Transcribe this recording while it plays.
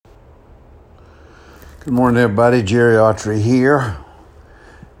Good morning, everybody. Jerry Autry here,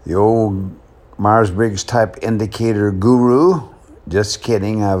 the old Myers-Briggs type indicator guru. Just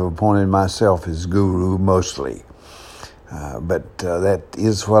kidding. I've appointed myself as guru mostly. But that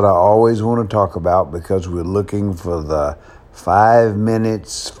is what I always want to talk about because we're looking for the 5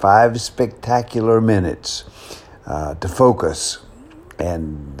 minutes, 5 spectacular minutes to focus.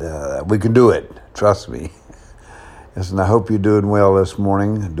 And we can do it. Trust me. Yes, and I hope you're doing well this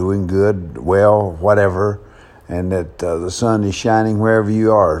morning, doing good, well, whatever, and that the sun is shining wherever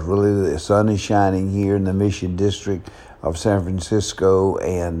you are. Really, the sun is shining here in the Mission District of San Francisco,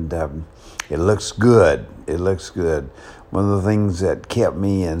 and it looks good. It looks good. One of the things that kept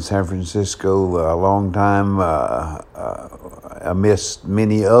me in San Francisco a long time, amidst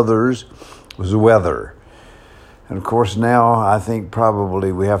many others, was the weather. And of course now I think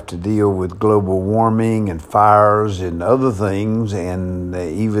probably we have to deal with global warming and fires and other things, and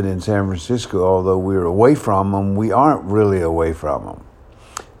even in San Francisco, although we're away from them, we aren't really away from them.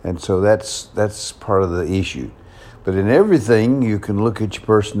 And so that's part of the issue. But in everything, you can look at your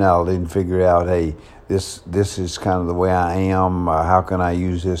personality and figure out, hey, this is kind of the way I am. How can I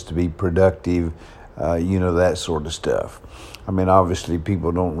use this to be productive? That sort of stuff. I mean, obviously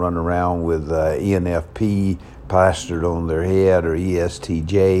people don't run around with ENFP plastered on their head or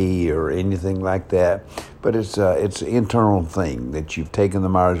ESTJ or anything like that, but it's an internal thing that you've taken the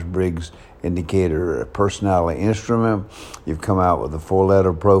Myers-Briggs indicator personality instrument, you've come out with a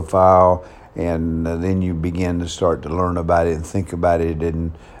 4-letter profile, and then you begin to start to learn about it and think about it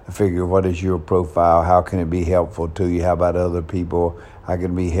and figure what is your profile, how can it be helpful to you, how about other people, how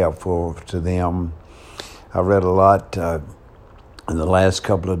can it be helpful to them. I read a lot in the last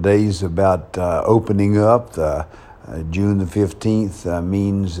couple of days about opening up. June the 15th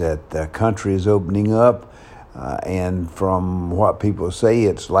means that the country is opening up, and from what people say,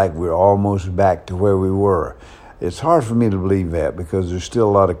 it's like we're almost back to where we were. It's hard for me to believe that because there's still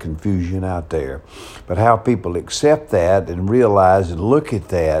a lot of confusion out there. But how people accept that and realize and look at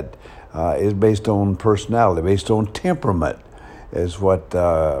that is based on personality, based on temperament, is what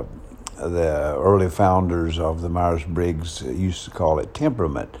the early founders of the Myers-Briggs used to call it,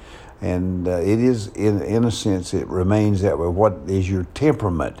 temperament. And it is, in a sense, it remains that way. What is your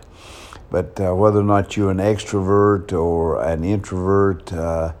temperament? But whether or not you're an extrovert or an introvert,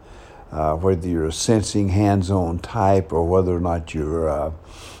 whether you're a sensing, hands-on type, or whether or not you're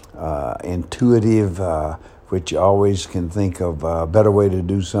intuitive, which you always can think of a better way to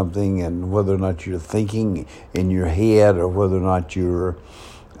do something, and whether or not you're thinking in your head, or whether or not you're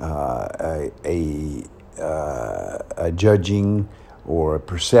a judging or a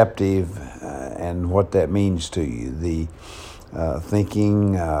perceptive, and what that means to you. The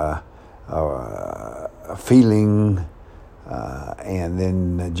thinking, feeling, and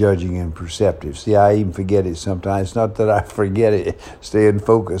then judging and perceptive. See, I even forget it sometimes. It's not that I forget it, stay in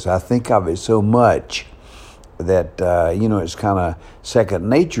focus. I think of it so much that, it's kind of second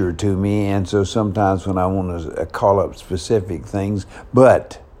nature to me. And so sometimes when I want to call up specific things,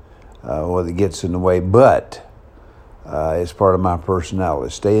 it gets in the way, but it's part of my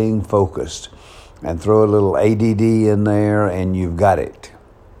personality, staying focused, and throw a little ADD in there and you've got it.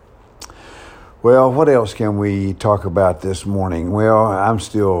 Well, what else can we talk about this morning? Well, I'm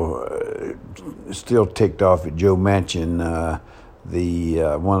still ticked off at Joe Manchin,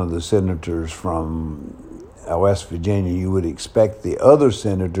 one of the senators from West Virginia. You would expect the other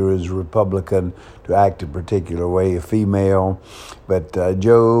senator is Republican to act a particular way, a female, but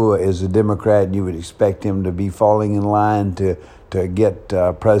Joe is a Democrat, and you would expect him to be falling in line to get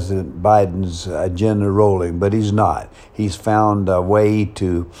President Biden's agenda rolling, but he's not. He's found a way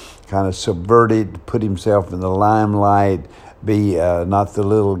to kind of subvert it, put himself in the limelight, be not the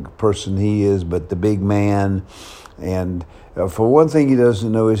little person he is, but the big man. And for one thing he doesn't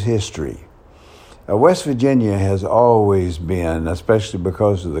know is history. West Virginia has always been, especially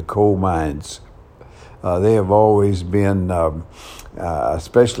because of the coal mines, they have always been,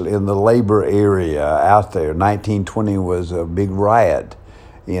 especially in the labor area out there. 1920 was a big riot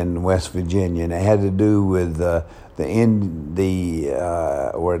in West Virginia, and it had to do with or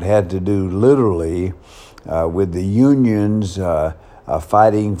it had to do literally with the unions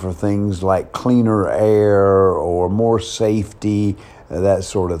fighting for things like cleaner air or more safety, that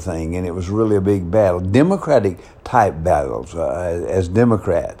sort of thing. And it was really a big battle, Democratic type battles as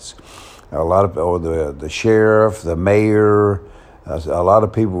Democrats. A lot of, the sheriff, the mayor, a lot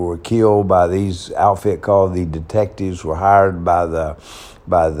of people were killed by these outfit called the detectives, were hired by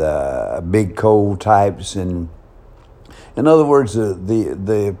the big coal types. And in other words,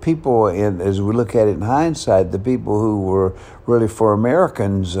 the people, as we look at it in hindsight, the people who were really for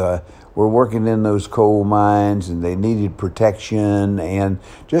Americans were working in those coal mines, and they needed protection, and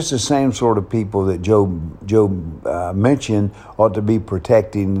just the same sort of people that Joe mentioned ought to be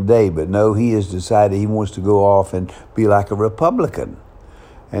protecting today. But no, he has decided he wants to go off and be like a Republican.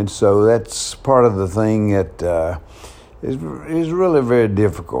 And so that's part of the thing that is really very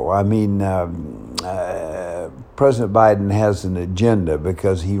difficult. I mean, President Biden has an agenda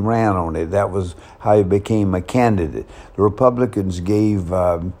because he ran on it. That was how he became a candidate. The Republicans gave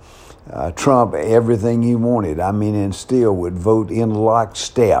Trump everything he wanted. I mean, and still would vote in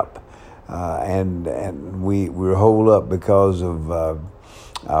lockstep. And we were holed up because of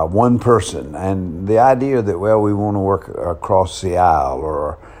one person. And the idea that, well, we want to work across the aisle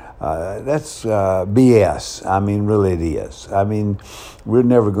or that's BS. I mean, really it is. I mean, we're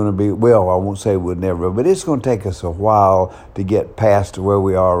never going to be, well, I won't say we're never, but it's going to take us a while to get past where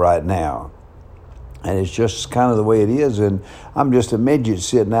we are right now. And it's just kind of the way it is. And I'm just a midget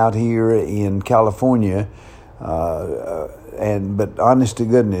sitting out here in California. But honest to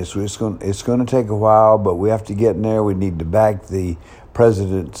goodness, it's going to take a while, but we have to get in there. We need to back the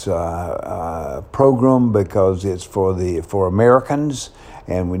president's program because it's for Americans.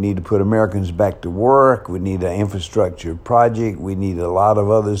 And we need to put Americans back to work. We need an infrastructure project. We need a lot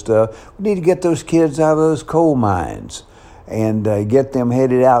of other stuff. We need to get those kids out of those coal mines and get them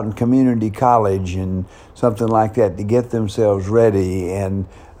headed out in community college and something like that to get themselves ready. And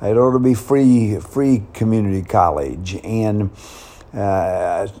it ought to be free community college. And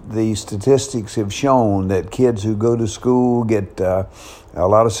the statistics have shown that kids who go to school get a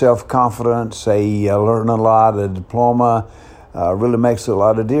lot of self-confidence. They learn a lot. A diploma really makes a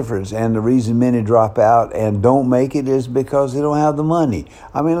lot of difference. And the reason many drop out and don't make it is because they don't have the money.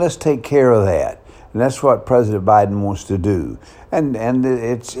 I mean, let's take care of that. And that's what President Biden wants to do. And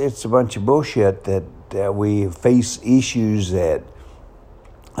it's a bunch of bullshit that we face issues of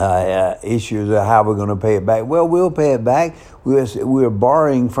how we're going to pay it back. Well, we'll pay it back. We're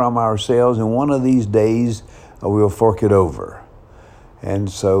borrowing from ourselves, and one of these days we'll fork it over. And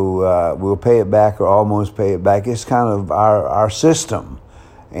so we'll pay it back or almost pay it back. It's kind of our system.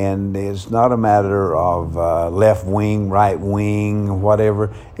 And it's not a matter of left wing, right wing,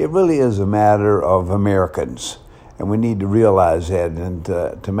 whatever. It really is a matter of Americans. And we need to realize that and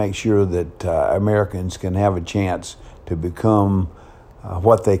to make sure that Americans can have a chance to become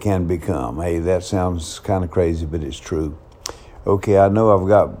what they can become. Hey, that sounds kind of crazy, but it's true. Okay, I know I've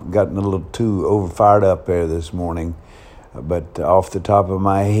gotten a little too overfired up there this morning. But off the top of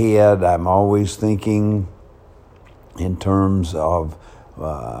my head, I'm always thinking in terms of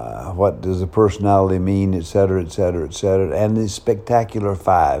what does a personality mean, et cetera, et cetera, et cetera. And the spectacular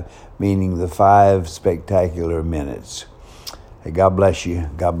 5, meaning the 5 spectacular minutes. Hey, God bless you.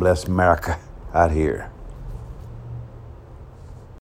 God bless America out here.